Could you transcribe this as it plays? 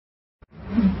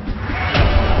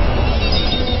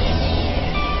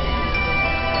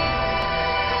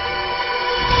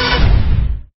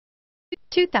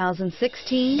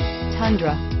2016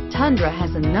 Tundra. Tundra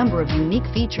has a number of unique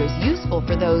features useful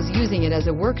for those using it as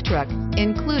a work truck,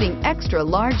 including extra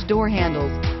large door handles,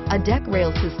 a deck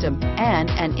rail system, and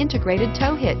an integrated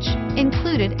tow hitch.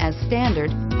 Included as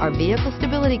standard are vehicle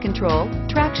stability control,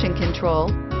 traction control,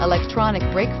 electronic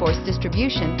brake force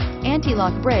distribution,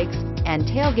 anti-lock brakes, and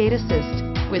tailgate assist.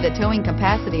 With a towing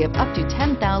capacity of up to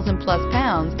 10,000 plus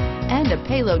pounds and a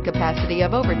payload capacity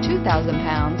of over 2,000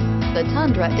 pounds, the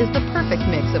Tundra is the perfect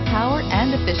mix of power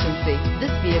and efficiency.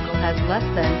 This vehicle has less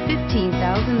than 15,000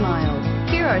 miles.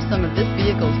 Here are some of this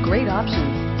vehicle's great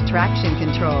options: traction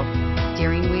control,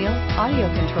 steering wheel audio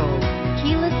controls,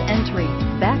 keyless entry,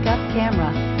 backup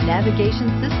camera, navigation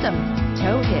system,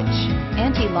 tow hitch,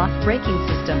 anti-lock braking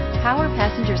system, power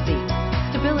passenger seat,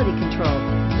 stability control,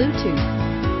 Bluetooth.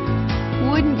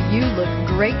 Wouldn't you look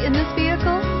great in this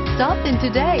vehicle? Stop in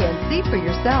today and see for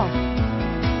yourself.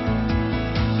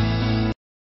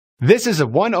 This is a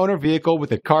one-owner vehicle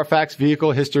with a Carfax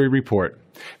Vehicle History Report.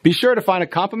 Be sure to find a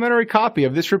complimentary copy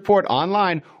of this report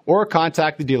online or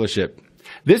contact the dealership.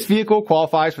 This vehicle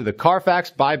qualifies for the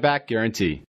Carfax Buyback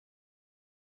Guarantee.